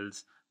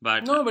parallels.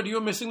 But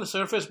you're missing the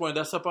surface point.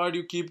 That's the part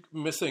you keep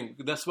missing.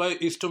 That's why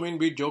Istomin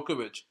beat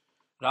Djokovic.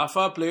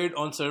 Rafa played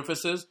on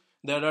surfaces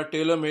that are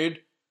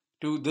tailor-made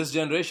to this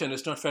generation.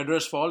 It's not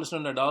Federer's fault, it's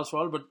not Nadal's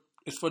fault, but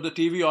it's for the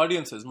TV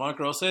audiences. Marc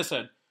Rosset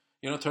said,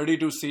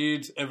 32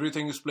 seeds,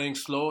 everything is playing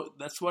slow.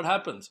 That's what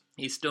happens.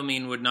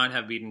 Istomin would not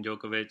have beaten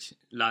Djokovic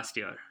last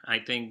year. I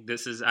think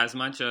this is as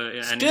much an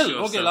issue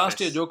of surface. Last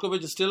year,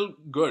 Djokovic is still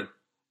good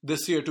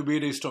this year to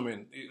beat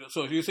Istomin.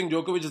 So you think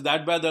Djokovic is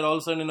that bad that all of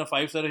a sudden in a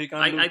 5-setter he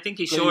can't I think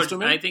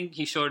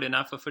he showed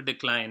enough of a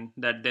decline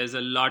that there's a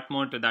lot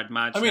more to that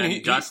match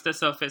than just the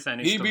surface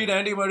and Istomin. He beat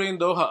Andy Murray in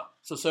Doha.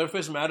 So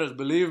surface matters,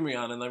 believe me,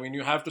 Anand. I mean,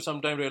 you have to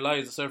sometimes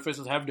realize the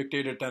surfaces have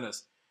dictated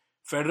tennis.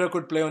 Federer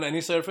could play on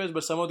any surface,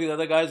 but some of these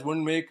other guys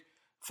wouldn't make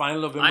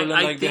final of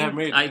Wimbledon they have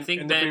made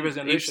in the previous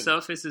generation. If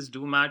surfaces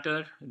do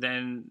matter,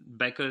 then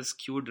Becker's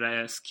skewed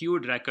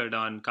record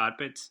on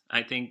carpets,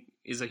 I think,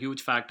 is a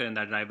huge factor in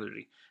that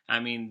rivalry. I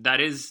mean, that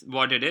is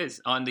what it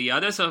is. On the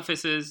other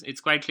surfaces,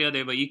 it's quite clear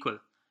they were equal.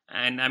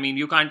 And I mean,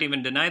 you can't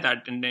even deny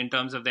that in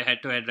terms of the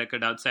head-to-head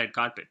record outside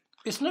carpet.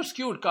 It's not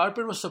skewed.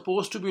 Carpet was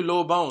supposed to be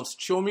low bounced.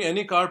 Show me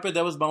any carpet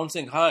that was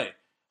bouncing high.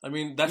 I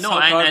mean, that's how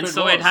carpet was. And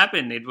so it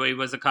happened. It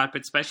was a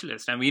carpet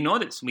specialist. And we know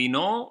this. We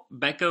know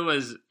Becker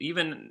was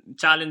even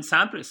challenged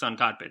Sampras on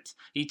carpets.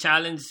 He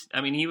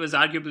was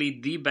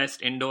arguably the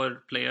best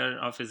indoor player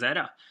of his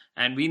era.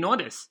 And we know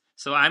this.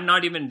 So I'm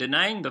not even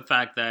denying the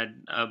fact that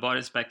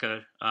Boris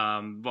Becker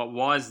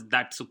was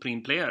that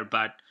supreme player.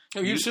 But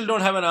you still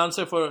don't have an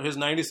answer for his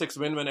 96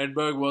 win when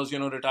Edberg was,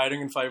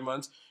 retiring in 5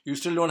 months. You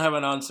still don't have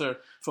an answer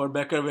for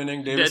Becker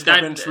winning Davis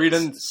Cup in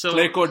Sweden,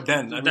 clay court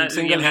den.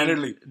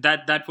 Single-handedly.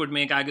 That would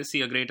make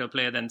Agassi a greater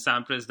player than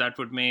Sampras. That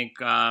would make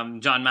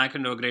John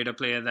McEnroe a greater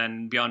player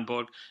than Bjorn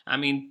Borg. I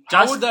mean,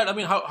 how would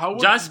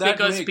that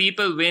because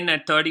people win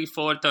at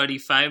 34,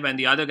 35 when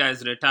the other guy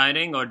is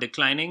retiring or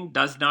declining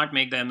does not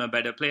make them a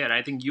better player.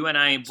 I think you and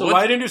I both... So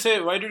why did you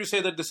say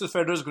that this is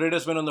Federer's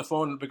greatest win on the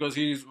phone because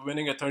he's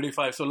winning at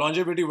 35? So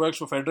longevity works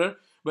for Federer,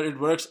 but it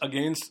works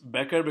against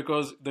Becker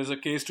because there's a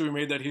case to be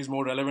made that he's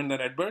more relevant than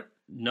Edberg?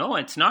 No,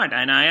 it's not.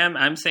 And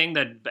I'm saying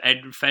that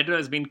Federer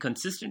has been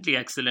consistently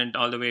excellent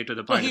all the way to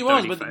the point of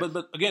 35. He was,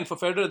 but again, for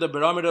Federer, the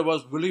barometer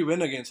was, will he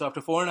win again? So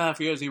after 4.5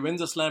 years, he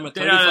wins a slam at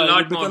 35. There are a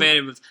lot more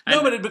variables.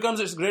 But it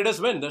becomes his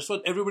greatest win. That's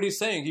what everybody's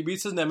saying. He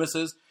beats his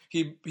nemesis.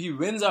 He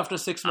wins after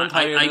 6 months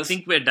hiatus. I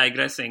think we're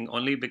digressing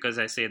only because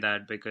I say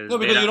that. Because you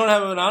don't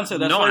have an answer.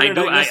 That's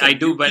why I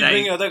do. But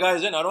bring other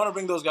guys in. I don't want to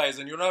bring those guys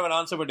in. You don't have an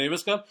answer for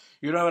Davis Cup.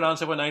 You don't have an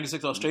answer for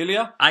 96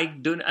 Australia. I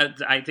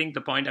think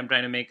the point I'm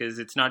trying to make is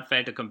it's not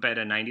fair to compare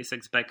a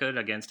 96 Becker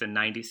against a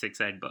 96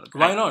 Edberg.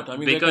 Why not? I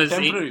mean, they're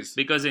contemporaries.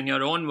 Because in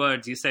your own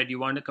words, you said you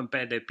want to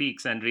compare their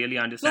peaks and really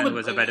understand who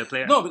was a better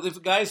player. No, but if a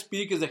guy's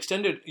peak is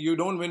extended, you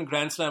don't win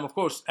Grand Slam. Of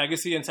course,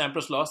 Agassi and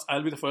Sampras lost.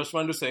 I'll be the first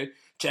one to say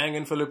Chang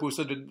and Philipp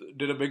Husa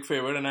did a big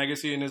favor, and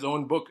Agassi in his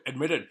own book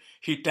admitted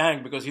he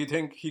tanked because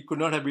he could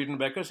not have beaten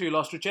Becker, so he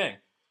lost to Chang.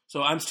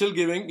 So I'm still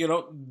giving,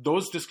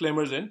 those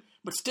disclaimers in,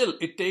 but still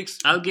it takes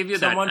I'll give you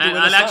someone that. to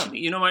win a slam.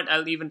 You know what?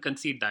 I'll even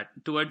concede that.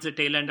 Towards the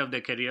tail end of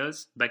their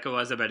careers, Becker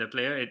was a better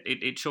player.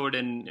 It showed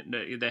in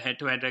the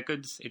head-to-head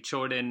records. It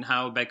showed in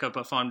how Becker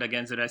performed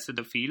against the rest of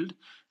the field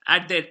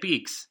at their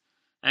peaks.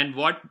 And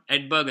what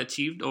Edberg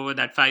achieved over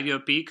that 5-year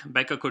peak,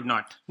 Becker could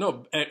not.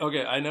 No,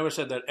 okay, I never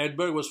said that.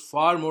 Edberg was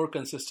far more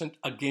consistent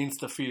against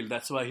the field.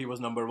 That's why he was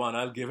number one.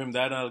 I'll give him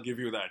that and I'll give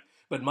you that.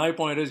 But my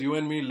point is, you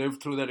and me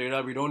lived through that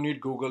era. We don't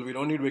need Google. We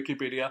don't need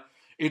Wikipedia.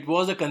 It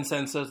was a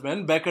consensus.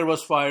 When Becker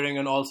was firing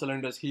on all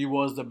cylinders, he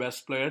was the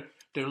best player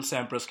till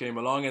Sampras came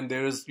along. And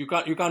you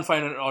can't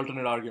find an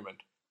alternate argument.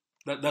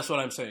 That's what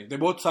I'm saying. They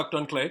both sucked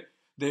on clay.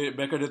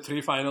 Becker did 3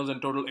 finals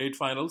in total, 8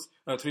 finals,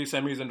 3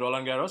 semis in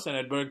Roland Garros,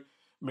 and Edberg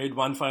made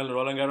 1 final in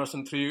Roland Garros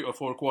in 3 or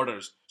 4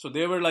 quarters. So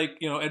they were like,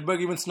 Edberg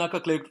even snuck a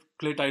clay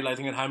title, I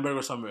think, in Hamburg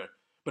or somewhere.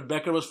 But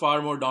Becker was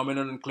far more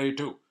dominant in clay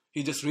too.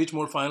 He just reached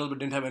more finals but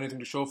didn't have anything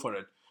to show for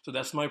it. So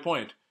that's my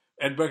point.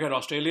 Edberg had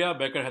Australia,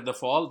 Becker had the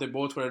fall. They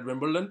both were at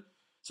Wimbledon.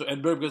 So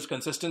Edberg's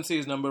consistency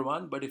is number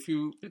one, but if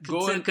you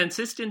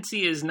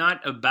consistency is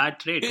not a bad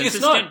trait. It's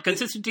not.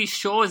 Consistency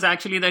shows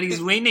actually that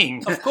he's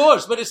winning. Of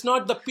course, but it's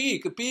not the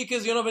peak. The peak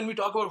is, when we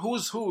talk about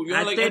who's who,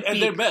 at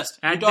their best.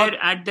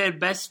 At their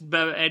best,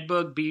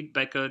 Edberg beat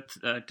Becker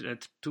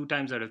 2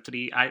 times out of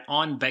 3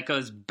 on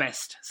Becker's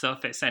best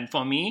surface. And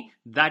for me,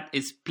 that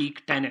is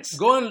peak tennis.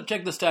 Go and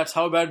check the stats,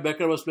 how bad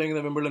Becker was playing in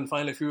the Wimbledon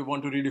final if you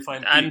want to redefine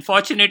peak.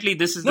 Unfortunately,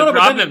 this is the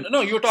problem.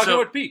 You're talking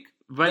about peak.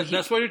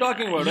 That's what you're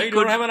talking about, right? You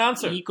don't have an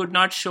answer. He could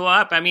not show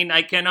up. I mean,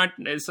 I cannot.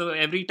 So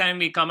every time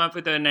we come up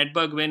with an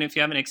Edberg win, if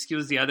you have an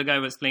excuse, the other guy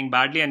was playing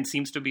badly and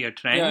seems to be a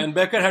trend. Yeah, and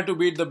Becker had to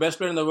beat the best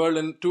player in the world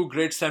in 2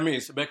 great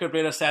semis. Becker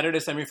played a Saturday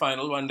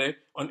semi-final one day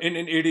in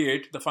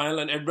 88, the final,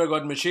 and Edberg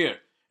got Machir.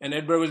 And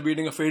Edberg was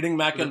beating a fading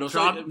McEnroe.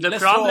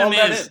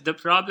 The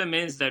problem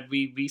is that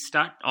we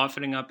start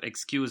offering up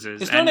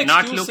excuses it's and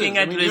not looking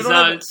at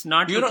results,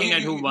 not looking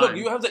at who won. Look,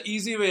 you have the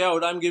easy way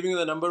out. I'm giving you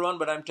the number one,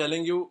 but I'm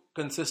telling you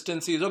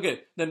consistency is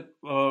okay. Then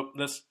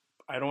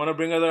I don't want to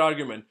bring other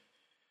argument.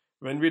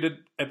 When we did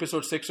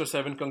episode 6 or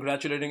 7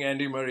 congratulating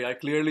Andy Murray, I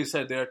clearly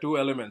said there are 2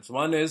 elements.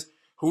 One is,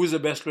 who is the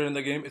best player in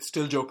the game? It's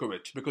still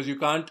Djokovic, because you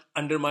can't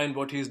undermine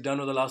what he's done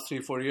over the last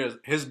 3-4 years.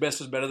 His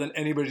best is better than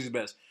anybody's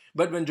best.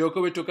 But when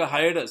Djokovic took a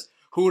hiatus,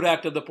 who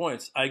racked up the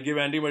points? I give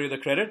Andy Murray the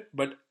credit,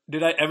 but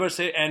did I ever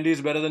say Andy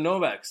is better than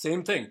Novak?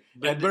 Same thing.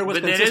 Edberg was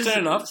consistent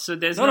enough. So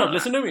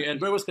listen to me.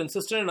 Edberg was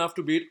consistent enough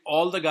to beat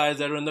all the guys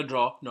that were in the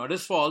draw. Not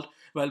his fault.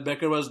 While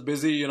Becker was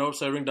busy,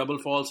 serving double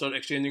faults or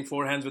exchanging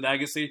forehands with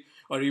Agassi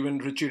or even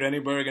Richie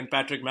Renneberg and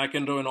Patrick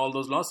McEnroe and all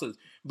those losses.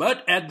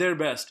 But at their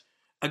best,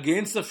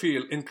 against the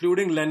field,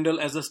 including Lendl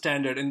as a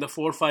standard in the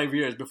 4-5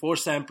 years before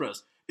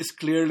Sampras, is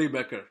clearly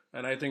Becker.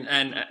 And I think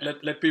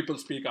let people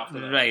speak after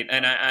that. Right.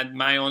 And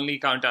my only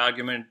counter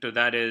argument to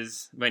that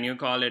is when you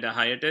call it a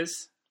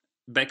hiatus,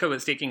 Becker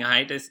was taking a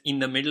hiatus in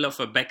the middle of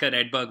a Becker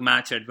Edberg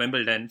match at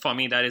Wimbledon. For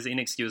me, that is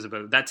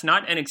inexcusable. That's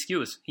not an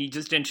excuse. He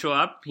just didn't show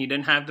up. He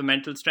didn't have the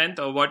mental strength,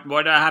 or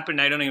what happened?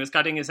 I don't know. He was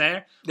cutting his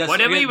hair.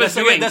 Whatever he was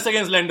doing. That's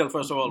against Lendl,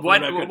 first of all.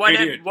 Whatever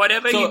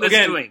he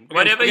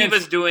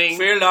was doing.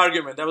 Failed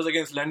argument. That was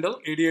against Lendl,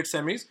 88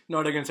 semis,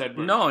 not against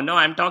Edberg. No,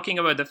 I'm talking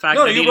about the fact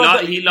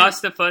that he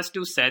lost the first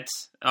two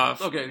sets.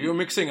 Okay, you're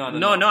mixing on it.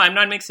 No, I'm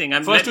not mixing.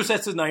 First two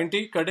sets is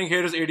 90, cutting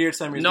hair is 88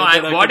 semis. No,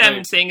 what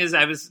I'm saying is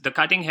the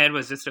cutting hair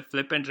was just a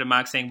flippant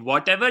remark saying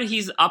whatever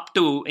he's up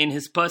to in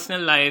his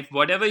personal life,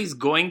 whatever he's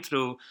going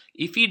through,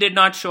 if he did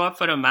not show up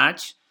for a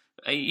match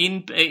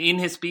in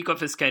his peak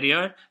of his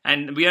career,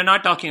 and we are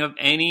not talking of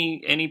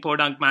any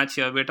podunk match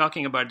here, we're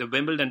talking about the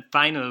Wimbledon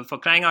final. For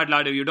crying out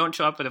loud, if you don't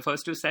show up for the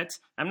first two sets,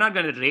 I'm not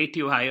going to rate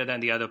you higher than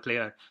the other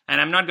player,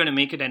 and I'm not going to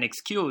make it an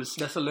excuse.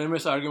 That's the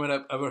lamest argument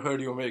I've ever heard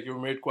you make. You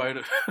made quite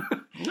a...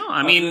 No,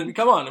 I mean...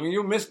 come on, I mean,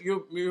 you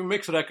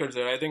mix records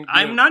there. I think...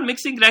 I'm not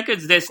mixing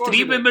records. There's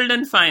 3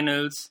 Wimbledon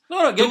finals,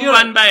 No, 2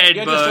 won by Edberg.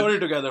 Get your story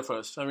together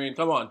first. I mean,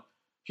 come on.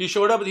 He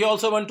showed up, he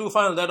also won 2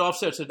 finals, that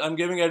offsets it. I'm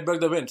giving Edberg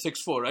the win,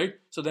 6-4, right?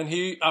 So then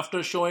he,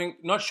 after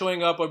not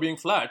showing up or being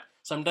flat,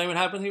 sometime it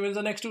happens he wins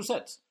the next 2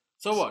 sets.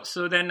 So what?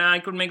 So then I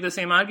could make the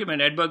same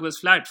argument. Edberg was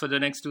flat for the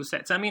next 2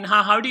 sets. I mean,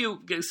 how do you...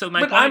 So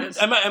my point is...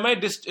 Am I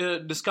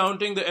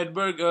discounting the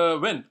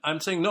Edberg win? I'm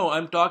saying no.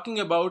 I'm talking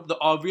about the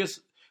obvious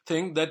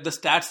thing that the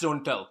stats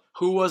don't tell.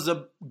 Who was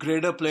the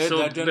greater player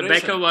that generation?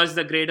 So Becker was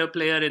the greater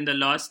player in the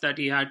loss that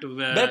he had to...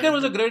 Becker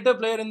was a greater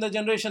player in the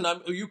generation.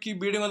 You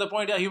keep beating on the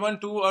point. Yeah, he won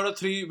 2 out of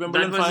 3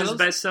 Wimbledon finals. That was his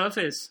best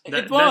surface.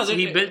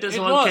 He built his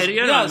whole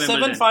career on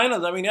Wimbledon. 7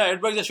 finals. I mean, yeah,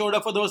 Edberg just showed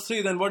up for those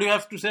 3. Then what do you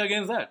have to say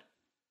against that?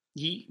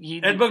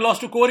 Edberg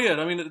lost to Courier.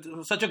 I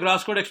mean, such a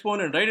grass court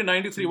exponent, right? In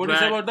 93. What do you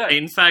say about that?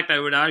 In fact, I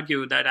would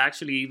argue that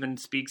actually even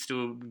speaks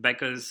to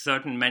Becker's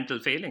certain mental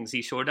failings.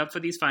 He showed up for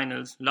these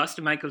finals, lost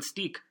to Michael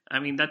Steek. I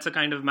mean, that's a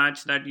kind of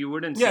match that you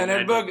wouldn't see. Yeah, and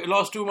Edberg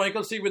lost to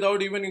Michael Steek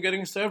without even getting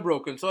his serve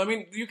broken. So, I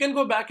mean, you can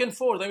go back and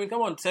forth. I mean,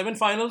 come on. 7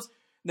 finals,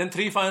 then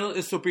 3 finals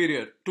is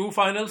superior. 2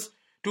 finals,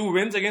 2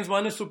 wins against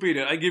 1 is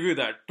superior. I give you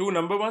that. 2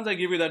 number ones, I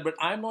give you that. But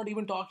I'm not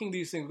even talking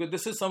these things. Because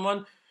this is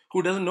someone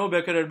who doesn't know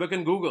Becker Edberg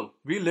can Google.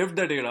 We lived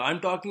that era. I'm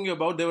talking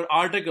about, there were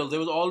articles. There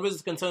was always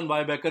concern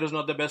why Becker is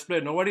not the best player.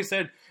 Nobody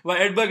said why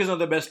Edberg is not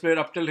the best player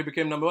up till he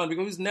became number 1.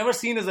 Because he's never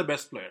seen as the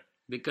best player.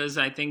 Because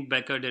I think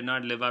Becker did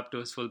not live up to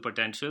his full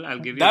potential. I'll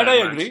give you that. I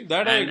agree.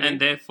 I agree.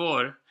 And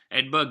therefore,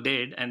 Edberg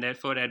did. And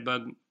therefore,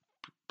 Edberg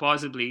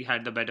possibly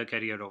had the better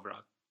career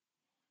overall.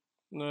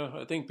 No,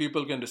 I think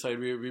people can decide.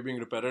 We're being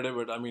repetitive.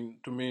 But I mean,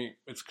 to me,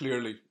 it's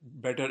clearly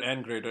better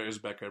and greater is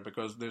Becker.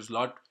 Because there's a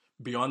lot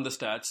beyond the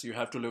stats. You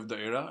have to live the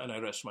era, and I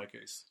rest my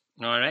case.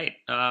 All right.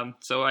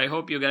 So I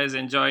hope you guys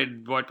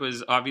enjoyed what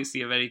was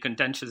obviously a very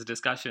contentious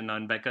discussion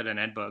on Becker and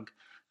Edberg.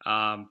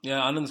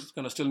 Yeah, Anand's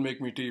going to still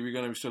make me tea. We're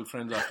going to be still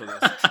friends after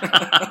this.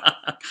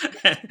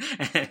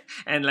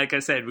 And like I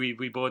said, we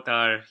both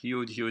are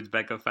huge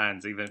Becker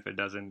fans, even if it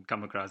doesn't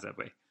come across that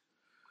way.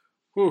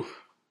 Whew.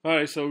 All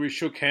right, so we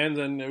shook hands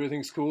and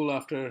everything's cool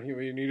after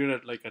we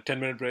needed like a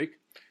 10-minute break.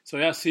 So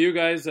yeah, see you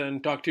guys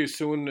and talk to you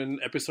soon in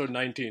episode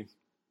 19.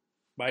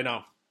 Bye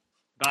now.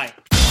 Bye.